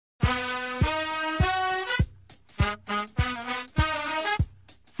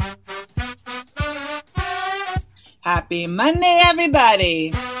Happy Monday,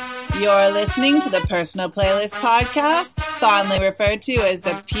 everybody! You're listening to the Personal Playlist Podcast, fondly referred to as the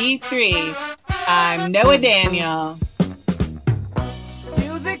P3. I'm Noah Daniel.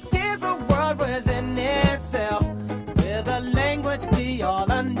 Music is a world within itself, with a language we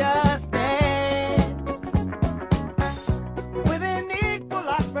all understand, with an equal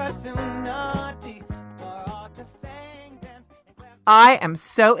opportunity for all to sing, dance, and clap. I am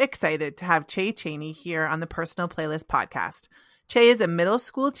so excited to have Chey Cheney here on the Personal Playlist Podcast. Chey is a middle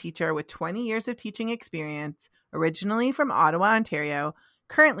school teacher with 20 years of teaching experience, originally from Ottawa, Ontario,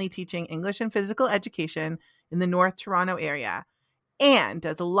 currently teaching English and physical education in the North Toronto area, and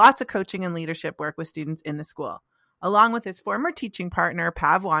does lots of coaching and leadership work with students in the school. Along with his former teaching partner,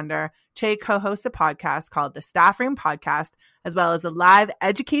 Pav Wander, Chey co-hosts a podcast called the Staffroom Podcast, as well as a live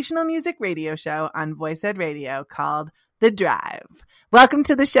educational music radio show on Voice Ed Radio called The Drive. Welcome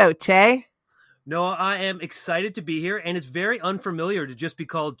to the show, Chey. No, I am excited to be here, and it's very unfamiliar to just be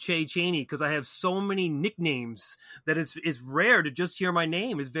called Chey Cheney because I have so many nicknames that it's rare to just hear my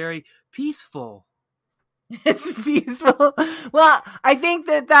name. It's very peaceful. It's peaceful. Well, I think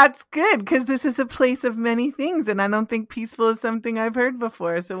that's good because this is a place of many things, and I don't think peaceful is something I've heard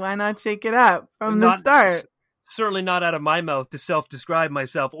before, so why not shake it up from the start? Certainly not out of my mouth to self-describe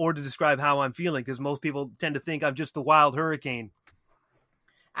myself or to describe how I'm feeling because most people tend to think I'm just the wild hurricane.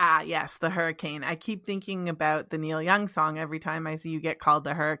 Ah, yes, the hurricane. I keep thinking about the Neil Young song every time I see you get called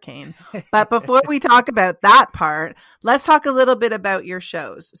the hurricane. But before we talk about that part, let's talk a little bit about your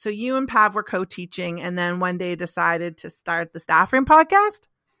shows. So you and Pav were co-teaching and then one day decided to start the Staffroom Podcast?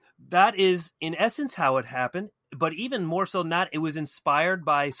 That is, in essence, how it happened. But even more so than that, it was inspired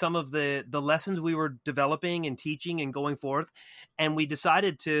by some of the lessons we were developing and teaching and going forth. And we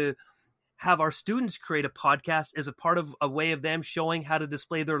decided to have our students create a podcast as a part of a way of them showing how to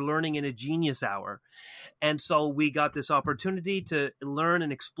display their learning in a genius hour. And so we got this opportunity to learn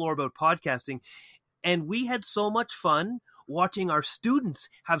and explore about podcasting. And we had so much fun watching our students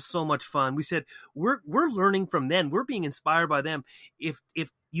have so much fun. We said, we're learning from them. We're being inspired by them. If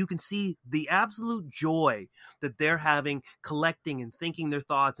you can see the absolute joy that they're having, collecting and thinking their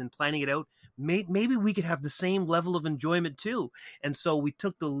thoughts and planning it out, maybe we could have the same level of enjoyment too. And so we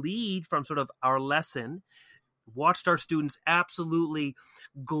took the lead from sort of our lesson, watched our students absolutely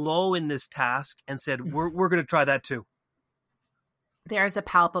glow in this task and said, we're going to try that too. There's a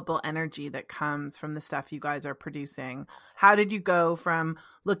palpable energy that comes from the stuff you guys are producing. How did you go from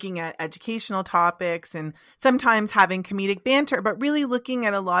looking at educational topics and sometimes having comedic banter, but really looking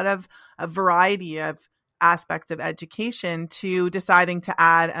at a variety of aspects of education to deciding to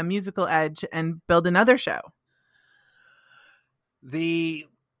add a musical edge and build another show? The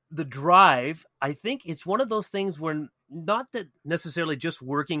drive, I think it's one of those things where not that necessarily just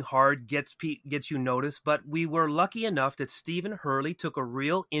working hard gets you noticed, but we were lucky enough that Stephen Hurley took a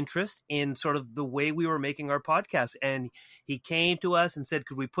real interest in sort of the way we were making our podcast. And he came to us and said,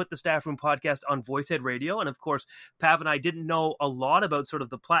 could we put the Staffroom Podcast on Voice Ed Radio? And of course, Pav and I didn't know a lot about sort of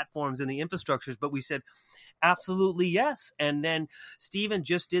the platforms and the infrastructures, but we said, absolutely, yes. And then Stephen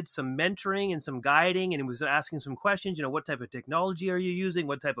just did some mentoring and some guiding, and he was asking some questions. What type of technology are you using?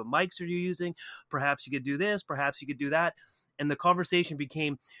 What type of mics are you using? Perhaps you could do this. Perhaps you could do that. And the conversation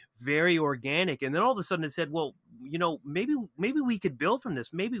became very organic. And then all of a sudden it said, well, maybe we could build from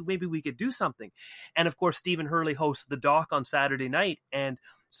this. Maybe we could do something. And of course, Stephen Hurley hosts The Doc on Saturday night. And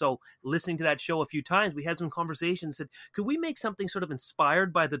so listening to that show a few times, we had some conversations, said, could we make something sort of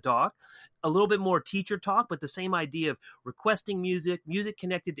inspired by The Doc? A little bit more teacher talk, but the same idea of requesting music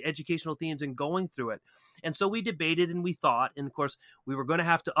connected to educational themes and going through it. And so we debated and we thought, and of course, we were going to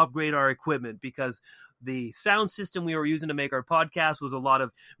have to upgrade our equipment because the sound system we were using to make our podcast was a lot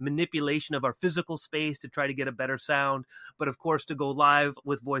of manipulation of our physical space to try to get a better sound. But of course, to go live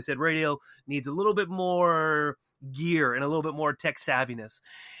with Voice Ed Radio needs a little bit more gear and a little bit more tech savviness.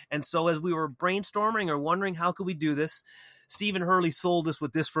 And so as we were brainstorming or wondering how could we do this, Stephen Hurley sold us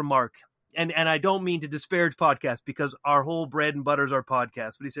with this remark. And I don't mean to disparage podcasts because our whole bread and butter is our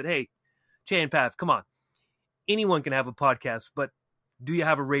podcast. But he said, hey, Chey and Pav, come on. Anyone can have a podcast, but do you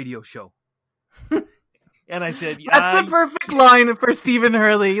have a radio show? And I said, that's the perfect line for Stephen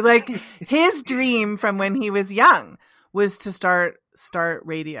Hurley. Like his dream from when he was young was to start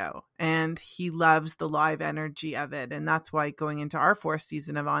radio, and he loves the live energy of it. And that's why going into our 4th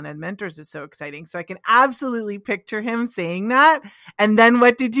season of On Ed Mentors is so exciting. So I can absolutely picture him saying that. And then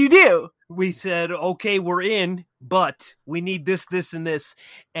what did you do? We said, okay, we're in. but we need this, this, and this.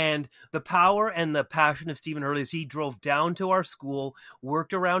 And the power and the passion of Stephen Hurley is he drove down to our school,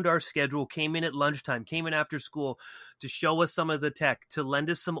 worked around our schedule, came in at lunchtime, came in after school to show us some of the tech, to lend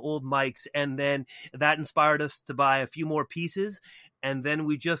us some old mics. And then that inspired us to buy a few more pieces. And then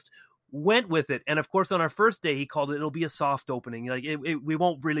we just went with it. And of course, on our first day, he called it'll be a soft opening. Like we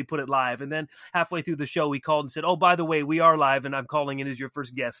won't really put it live. And then halfway through the show, he called and said, oh, by the way, we are live and I'm calling in as your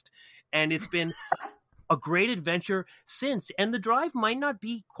first guest. And it's been a great adventure since. And the drive might not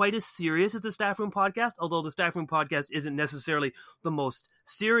be quite as serious as the Staffroom Podcast, although the Staffroom Podcast isn't necessarily the most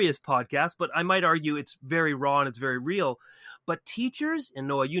serious podcast, but I might argue it's very raw and it's very real. But teachers, and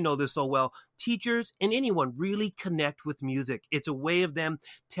Noah, you know this so well, teachers and anyone really connect with music. It's a way of them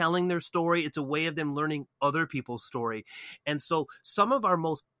telling their story. It's a way of them learning other people's story. And so some of our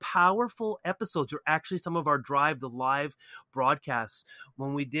most powerful episodes are actually some of our Drive the Live broadcasts.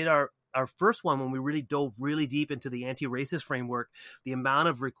 When we did our first one, when we really dove really deep into the anti-racist framework, the amount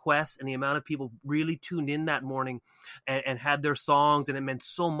of requests and the amount of people really tuned in that morning and had their songs, and it meant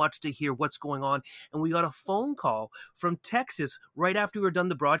so much to hear what's going on. And we got a phone call from Texas right after we were done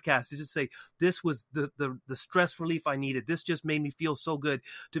the broadcast to just say, this was the stress relief I needed. This just made me feel so good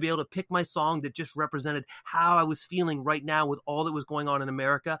to be able to pick my song that just represented how I was feeling right now with all that was going on in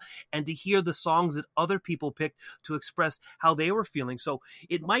America, and to hear the songs that other people picked to express how they were feeling. So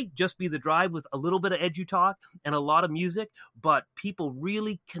it might just be the drive with a little bit of edu talk and a lot of music, but people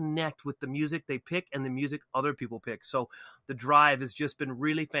really connect with the music they pick and the music other people pick. So the drive has just been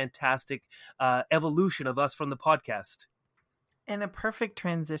really fantastic evolution of us from the podcast. And a perfect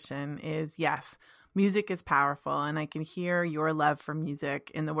transition is, yes, music is powerful, and I can hear your love for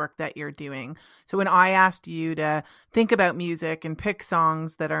music in the work that you're doing. So when I asked you to think about music and pick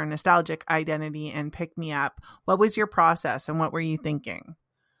songs that are nostalgic identity and pick me up, what was your process and what were you thinking?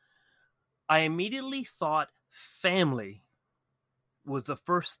 I immediately thought family was the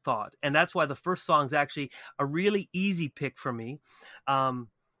first thought. And that's why the first song is actually a really easy pick for me,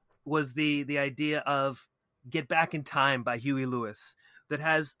 was the idea of Get Back in Time by Huey Lewis, that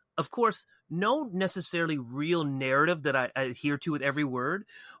has, of course, no necessarily real narrative that I adhere to with every word.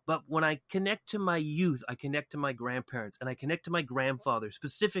 But when I connect to my youth, I connect to my grandparents, and I connect to my grandfather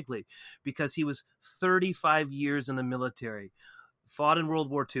specifically because he was 35 years in the military. Fought in World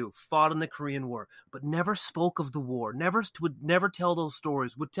War II, fought in the Korean War, but never spoke of the war, would never tell those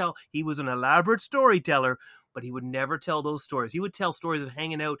stories, he was an elaborate storyteller, but he would never tell those stories. He would tell stories of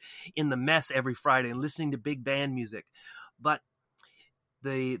hanging out in the mess every Friday and listening to big band music. But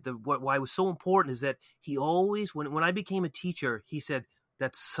why it was so important is that he always, when I became a teacher, he said,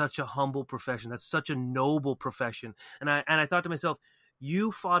 that's such a humble profession. That's such a noble profession. And I thought to myself,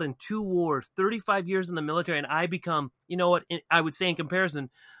 you fought in 2 wars, 35 years in the military, and I become, you know what, I would say in comparison,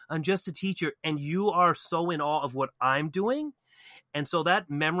 I'm just a teacher, and you are so in awe of what I'm doing. And so that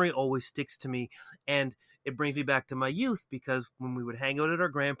memory always sticks to me, and it brings me back to my youth, because when we would hang out at our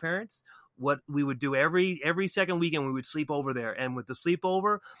grandparents', what we would do every second weekend, we would sleep over there. And with the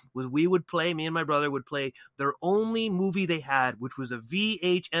sleepover was me and my brother would play their only movie they had, which was a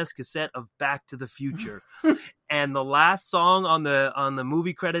VHS cassette of Back to the Future. And the last song on the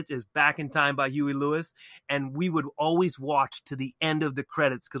movie credits is Back in Time by Huey Lewis. And we would always watch to the end of the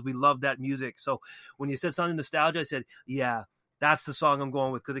credits because we loved that music. So when you said something nostalgia, I said, yeah, that's the song I'm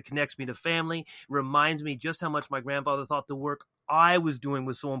going with, because it connects me to family. It reminds me just how much my grandfather thought the work I was doing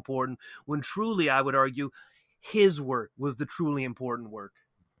was so important, when truly, I would argue, his work was the truly important work.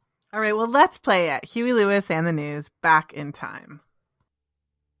 All right, well, let's play it. Huey Lewis and the News, Back in Time.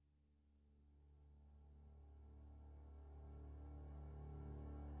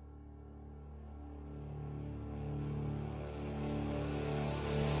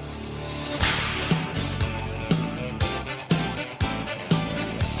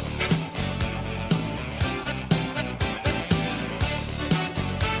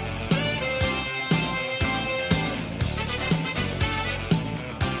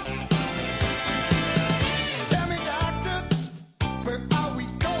 Tell me, doctor,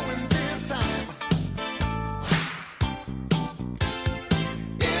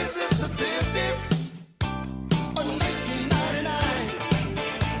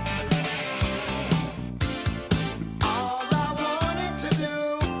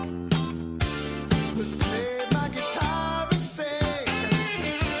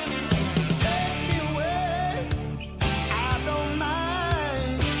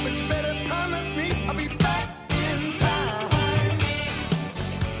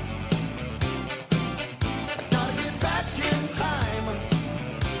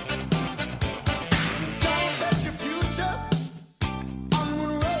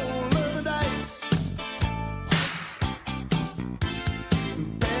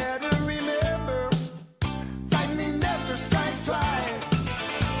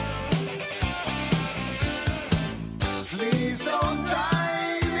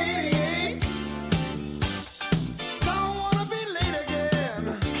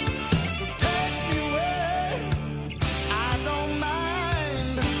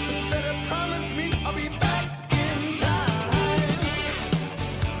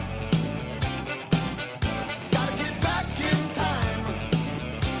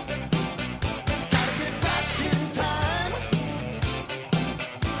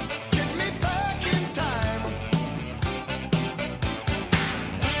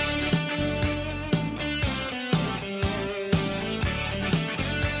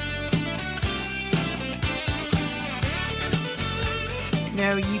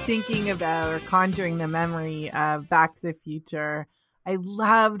 you thinking about or conjuring the memory of Back to the Future. I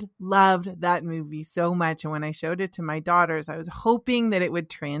loved that movie so much. And when I showed it to my daughters, I was hoping that it would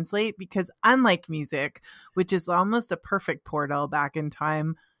translate, because unlike music, which is almost a perfect portal back in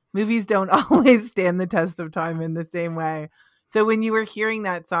time, movies don't always stand the test of time in the same way. So when you were hearing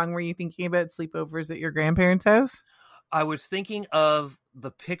that song, were you thinking about sleepovers at your grandparents' house? I was thinking of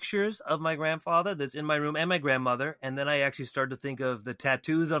the pictures of my grandfather that's in my room and my grandmother. And then I actually started to think of the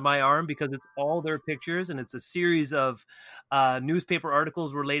tattoos on my arm, because it's all their pictures. And it's a series of newspaper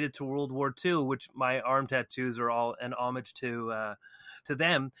articles related to World War II, which my arm tattoos are all an homage to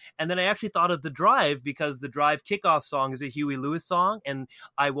them. And then I actually thought of The Drive, because the Drive kickoff song is a Huey Lewis song. And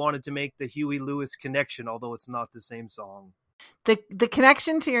I wanted to make the Huey Lewis connection, although it's not the same song. The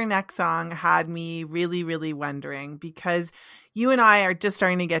connection to your next song had me really, really wondering, because you and I are just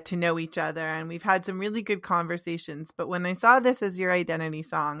starting to get to know each other, and we've had some really good conversations. But when I saw this as your identity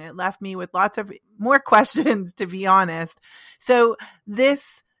song, it left me with lots of more questions, to be honest. So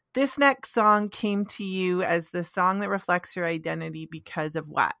this next song came to you as the song that reflects your identity because of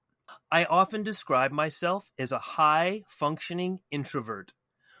what? I often describe myself as a high-functioning introvert.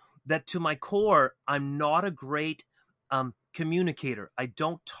 That to my core, I'm not a great communicator. I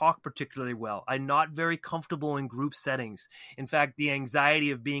don't talk particularly well. I'm not very comfortable in group settings. In fact, the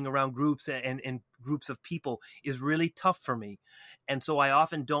anxiety of being around groups and groups of people is really tough for me. And so I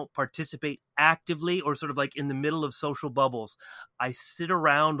often don't participate actively or sort of like in the middle of social bubbles. I sit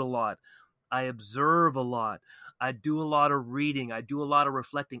around a lot. I observe a lot. I do a lot of reading. I do a lot of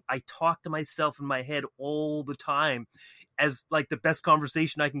reflecting. I talk to myself in my head all the time as like the best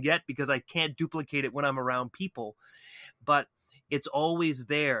conversation I can get, because I can't duplicate it when I'm around people. But it's always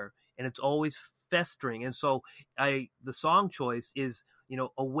there, and it's always festering. And so the song choice is,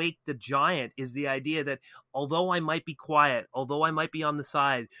 Awake the Giant, is the idea that although I might be quiet, although I might be on the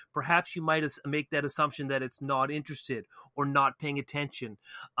side, perhaps you might make that assumption that it's not interested or not paying attention.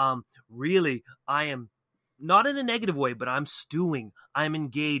 Really, I am not in a negative way, but I'm stewing. I'm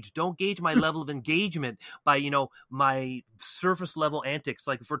engaged. Don't gauge my level of engagement by, my surface level antics.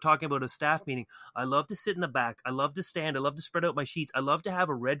 Like if we're talking about a staff meeting, I love to sit in the back. I love to stand. I love to spread out my sheets. I love to have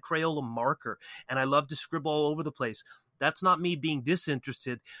a red Crayola marker, and I love to scribble all over the place. That's not me being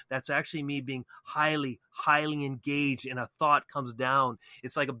disinterested. That's actually me being highly, highly engaged, and a thought comes down.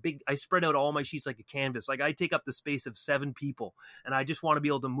 It's like I spread out all my sheets like a canvas. Like I take up the space of 7 people, and I just want to be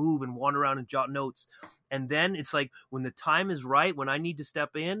able to move and wander around and jot notes. And then it's like when the time is right, when I need to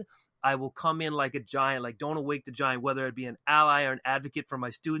step in, I will come in like a giant, like don't awake the giant, whether it be an ally or an advocate for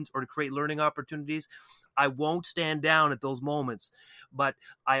my students or to create learning opportunities. I won't stand down at those moments, but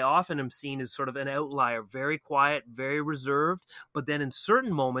I often am seen as sort of an outlier, very quiet, very reserved. But then in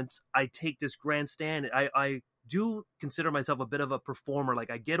certain moments, I take this grand stand. I do consider myself a bit of a performer.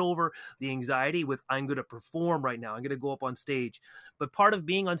 Like I get over the anxiety with, I'm going to perform right now. I'm going to go up on stage. But part of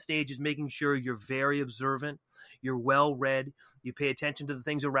being on stage is making sure you're very observant, you're well read, you pay attention to the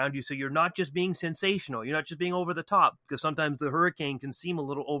things around you. So you're not just being sensational. You're not just being over the top, because sometimes the hurricane can seem a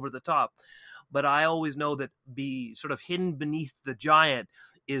little over the top. But I always know that be sort of hidden beneath the giant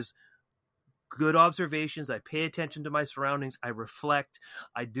is good observations. I pay attention to my surroundings. I reflect.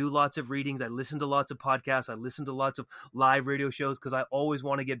 I do lots of readings. I listen to lots of podcasts. I listen to lots of live radio shows, because I always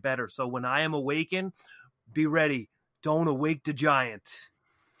want to get better. So when I am awakened, be ready. Don't awake the giant.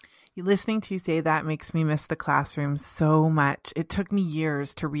 Listening to you say that makes me miss the classroom so much. It took me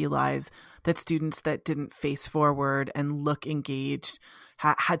years to realize that students that didn't face forward and look engaged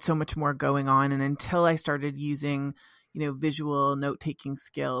had so much more going on. And until I started using, visual note-taking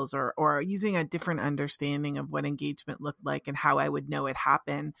skills or using a different understanding of what engagement looked like and how I would know it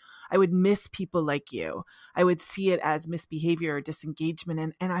happened, I would miss people like you. I would see it as misbehavior or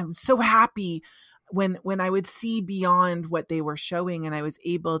disengagement. And I'm so happy when I would see beyond what they were showing, and I was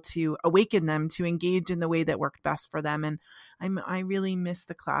able to awaken them to engage in the way that worked best for them. And I really miss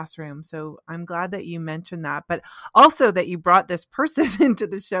the classroom. So I'm glad that you mentioned that, but also that you brought this person into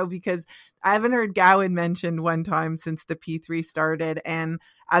the show, because I haven't heard Gowan mentioned one time since the P3 started. And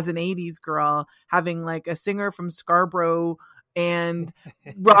as an 80s girl, having like a singer from Scarborough and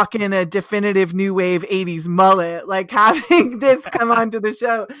rocking a definitive new wave 80s mullet, like having this come onto the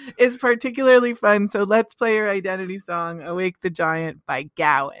show is particularly fun. So let's play your identity song, Awake the Giant by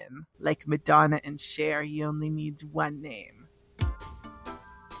Gowan. Like Madonna and Cher, he only needs one name.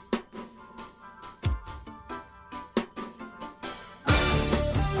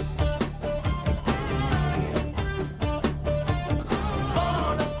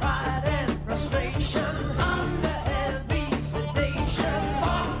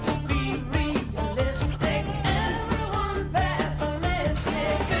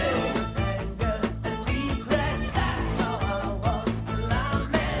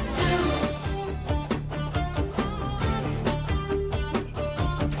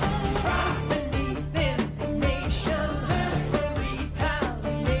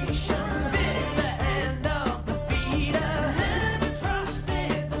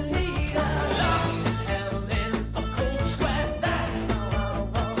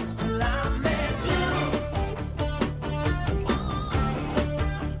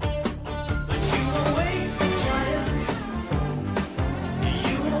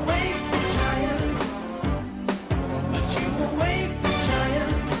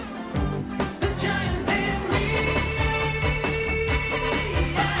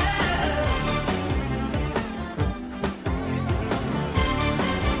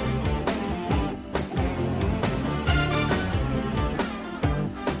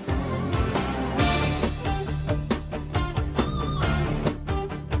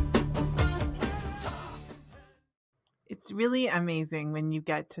 it's really amazing when you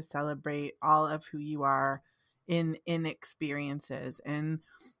get to celebrate all of who you are in experiences. And,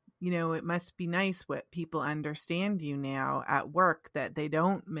 you know, it must be nice what people understand you now at work, that they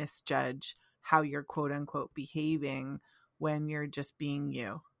don't misjudge how you're quote unquote behaving when you're just being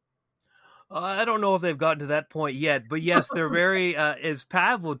you. I don't know if they've gotten to that point yet, but yes, they're very, as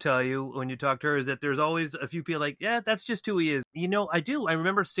Pav will tell you when you talk to her, is that there's always a few people like, yeah, that's just who he is. You know, I do. I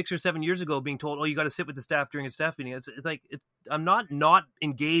remember 6 or 7 years ago being told, oh, you got to sit with the staff during a staff meeting. It's like, I'm not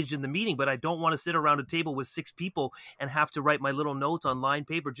engaged in the meeting, but I don't want to sit around a table with 6 people and have to write my little notes on lined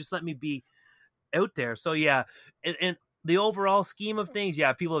paper. Just let me be out there. So yeah, and the overall scheme of things,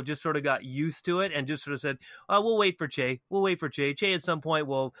 yeah, people have just sort of got used to it and just sort of said, oh, we'll wait for Chey. We'll wait for Chey. Chey at some point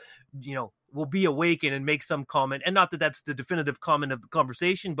will be awakened and make some comment. And not that that's the definitive comment of the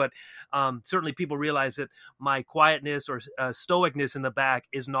conversation, but certainly people realize that my quietness or stoicness in the back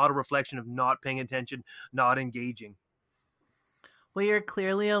is not a reflection of not paying attention, not engaging. Well, you're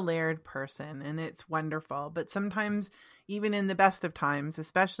clearly a layered person, and it's wonderful. But sometimes, even in the best of times,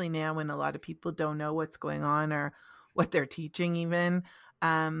 especially now when a lot of people don't know what's going on or what they're teaching even,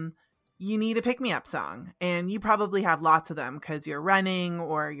 you need a pick-me-up song. And you probably have lots of them because you're running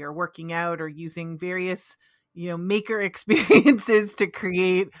or you're working out or using various, maker experiences to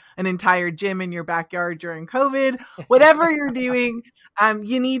create an entire gym in your backyard during COVID. Whatever you're doing,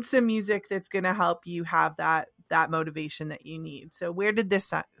 you need some music that's going to help you have that motivation that you need. So where did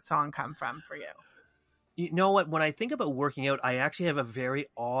this song come from for you? You know what? When I think about working out, I actually have a very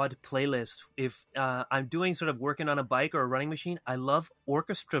odd playlist. If I'm doing sort of working on a bike or a running machine, I love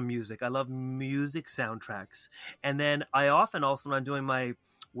orchestra music. I love music soundtracks. And then I often also, when I'm doing my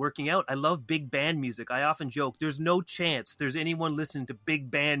working out, I love big band music. I often joke, there's no chance there's anyone listening to big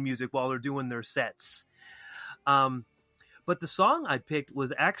band music while they're doing their sets. But the song I picked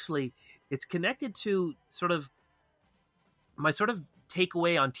was actually, it's connected to sort of my sort of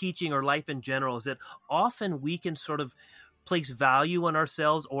takeaway on teaching or life in general, is that often we can sort of place value on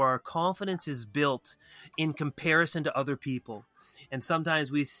ourselves, or our confidence is built in comparison to other people. And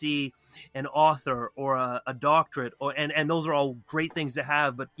sometimes we see an author or a doctorate, and those are all great things to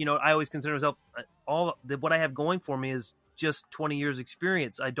have. But, I always consider myself, what I have going for me is just 20 years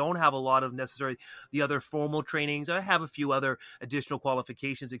experience. I don't have a lot of necessarily the other formal trainings. I have a few other additional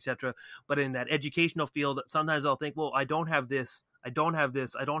qualifications, etc. But in that educational field, sometimes I'll think, well, I don't have this. I don't have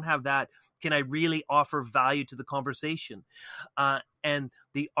this. I don't have that. Can I really offer value to the conversation? And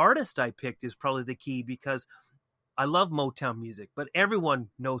the artist I picked is probably the key, because I love Motown music, but everyone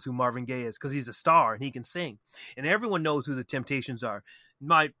knows who Marvin Gaye is because he's a star and he can sing. And everyone knows who the Temptations are.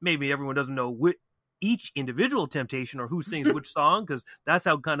 Maybe everyone doesn't know each individual Temptation or who sings which song, because that's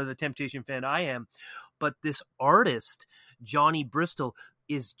how kind of the Temptation fan I am. But this artist, Johnny Bristol,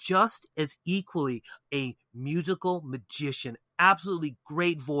 is just as equally a musical magician. Absolutely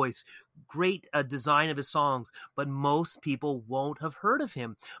great voice, great design of his songs, but most people won't have heard of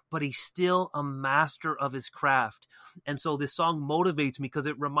him. But he's still a master of his craft. And so this song motivates me because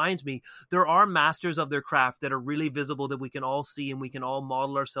it reminds me there are masters of their craft that are really visible, that we can all see and we can all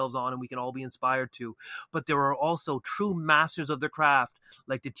model ourselves on and we can all be inspired to. But there are also true masters of their craft,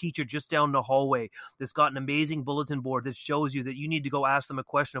 like the teacher just down the hallway that's got an amazing bulletin board that shows you that you need to go ask them a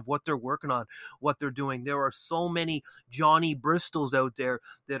question of what they're working on, what they're doing. There are so many Johnny Bristols out there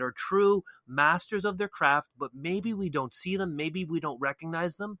that are true masters of their craft, but maybe we don't see them, maybe we don't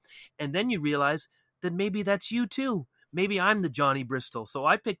recognize them. And then you realize that maybe that's you too. Maybe I'm the Johnny Bristol. So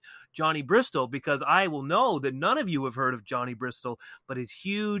I picked Johnny Bristol because I will know that none of you have heard of Johnny Bristol, but he's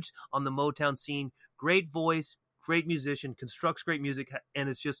huge on the Motown scene. Great voice, great musician, constructs great music, and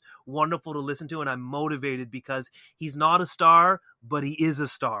it's just wonderful to listen to. And I'm motivated because he's not a star, but he is a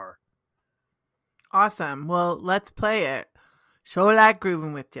star. Awesome. Well, let's play it. Show like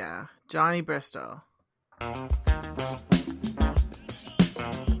grooving with ya, Johnny Bristol.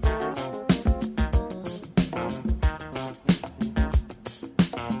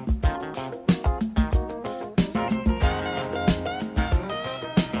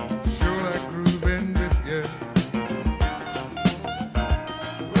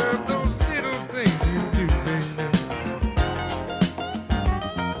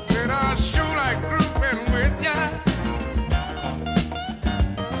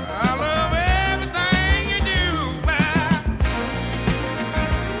 I love everything you do, man.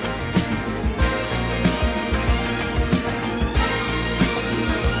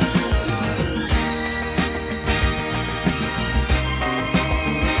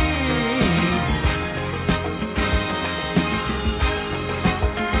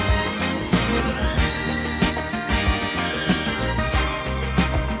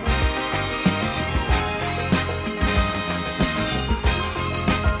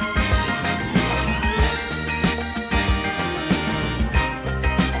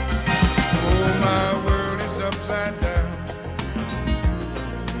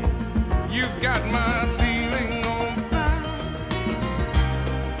 you've got my ceiling on the ground.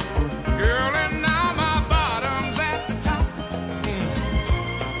 Girl, and now my bottom's at the top.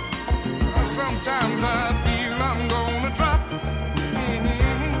 Sometimes I feel I'm gonna drop.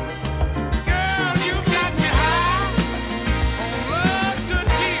 Girl, you got me high on love's good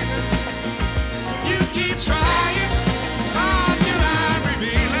feeling. You keep trying, still I'm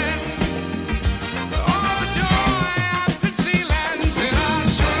revealing all the joy I've been sealing. Said I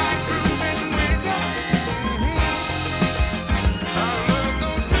sure like grooving with you. I love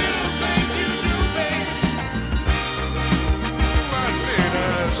those little things you do, baby. Ooh, I said I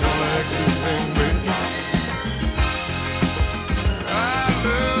sure like grooving with you. I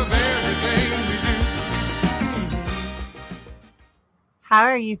love everything you do. How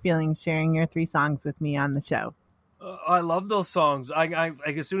are you feeling sharing your 3 songs with me on the show? I love those songs. I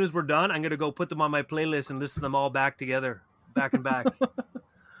as soon as we're done, I'm gonna go put them on my playlist and listen to them all back together, back and back.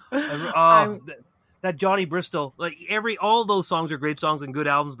 That Johnny Bristol, all those songs are great songs and good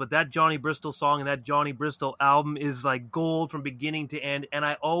albums, but that Johnny Bristol song and that Johnny Bristol album is like gold from beginning to end. And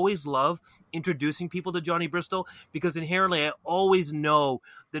I always love introducing people to Johnny Bristol because inherently I always know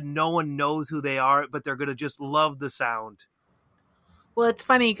that no one knows who they are, but they're gonna just love the sound. Well, it's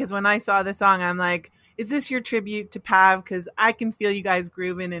funny because when I saw the song, I'm like, is this your tribute to Pav? Because I can feel you guys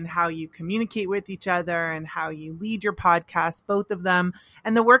grooving and how you communicate with each other and how you lead your podcast, both of them.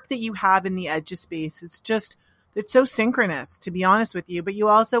 And the work that you have in the Edge space, it's so synchronous, to be honest with you. But you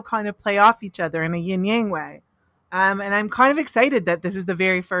also kind of play off each other in a yin-yang way. And I'm kind of excited that this is the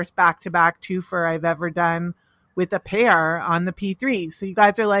very first back-to-back twofer I've ever done with a pair on the P3. So you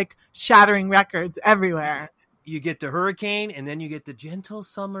guys are like shattering records everywhere. You get the hurricane, and then you get the gentle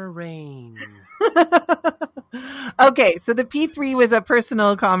summer rain. Okay, so the P3 was a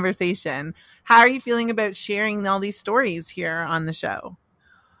personal conversation. How are you feeling about sharing all these stories here on the show?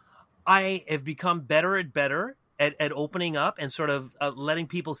 I have become better at opening up and sort of letting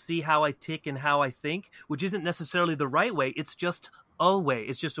people see how I tick and how I think, which isn't necessarily the right way. It's just a way.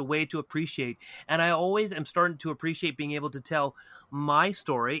 It's just a way to appreciate. And I always am starting to appreciate being able to tell my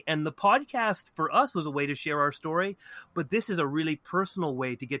story. And the podcast for us was a way to share our story. But this is a really personal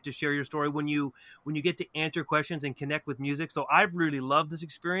way to get to share your story when you get to answer questions and connect with music. So I've really loved this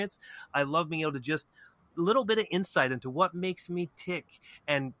experience. I love being able to just a little bit of insight into what makes me tick,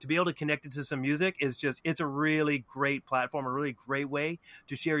 and to be able to connect it to some music it's a really great platform, a really great way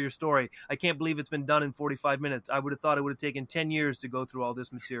to share your story. I can't believe it's been done in 45 minutes. I would have thought it would have taken 10 years to go through all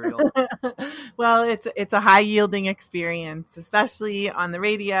this material. Well, it's a high yielding experience, especially on the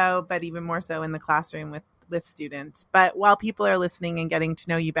radio, but even more so in the classroom with students. But while people are listening and getting to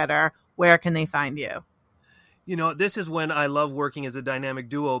know you better, where can they find you? You know, this is when I love working as a dynamic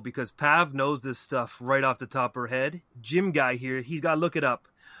duo because Pav knows this stuff right off the top of her head. Jim Guy here, he's got to look it up.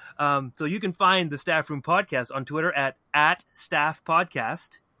 So you can find the Staffroom Podcast on Twitter at Staff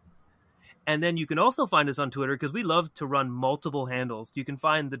Podcast. And then you can also find us on Twitter because we love to run multiple handles. You can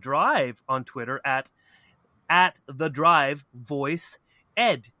find The Drive on Twitter at The Drive Voice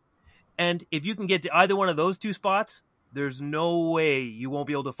Ed. And if you can get to either one of those 2 spots, there's no way you won't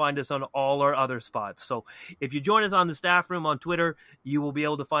be able to find us on all our other spots. So if you join us on the Staff Room on Twitter, you will be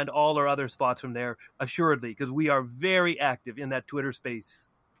able to find all our other spots from there, assuredly, because we are very active in that Twitter space.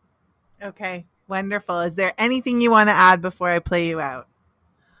 Okay, wonderful. Is there anything you want to add before I play you out?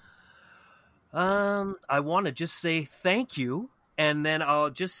 I want to just say thank you, and then I'll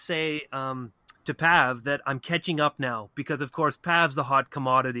just say to Pav that I'm catching up now because, of course, Pav's the hot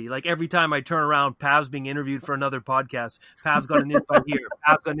commodity. Like every time I turn around, Pav's being interviewed for another podcast. Pav's got an invite here.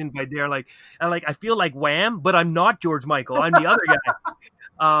 Pav's got an invite there. I feel like Wham, but I'm not George Michael. I'm the other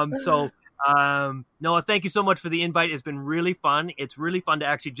guy. Noah, thank you so much for the invite. It's been really fun. It's really fun to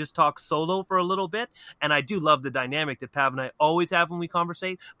actually just talk solo for a little bit. And I do love the dynamic that Pav and I always have when we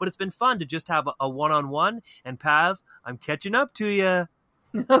conversate. But it's been fun to just have a one-on-one. And Pav, I'm catching up to you.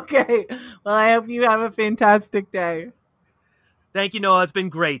 Okay. Well, I hope you have a fantastic day. Thank you, Noah. It's been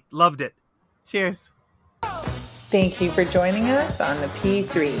great. Loved it. Cheers. Thank you for joining us on the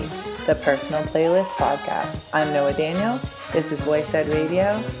P3, the Personal Playlist Podcast. I'm Noah Daniel. This is Voice Ed Radio,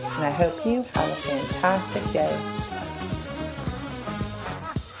 and I hope you have a fantastic day.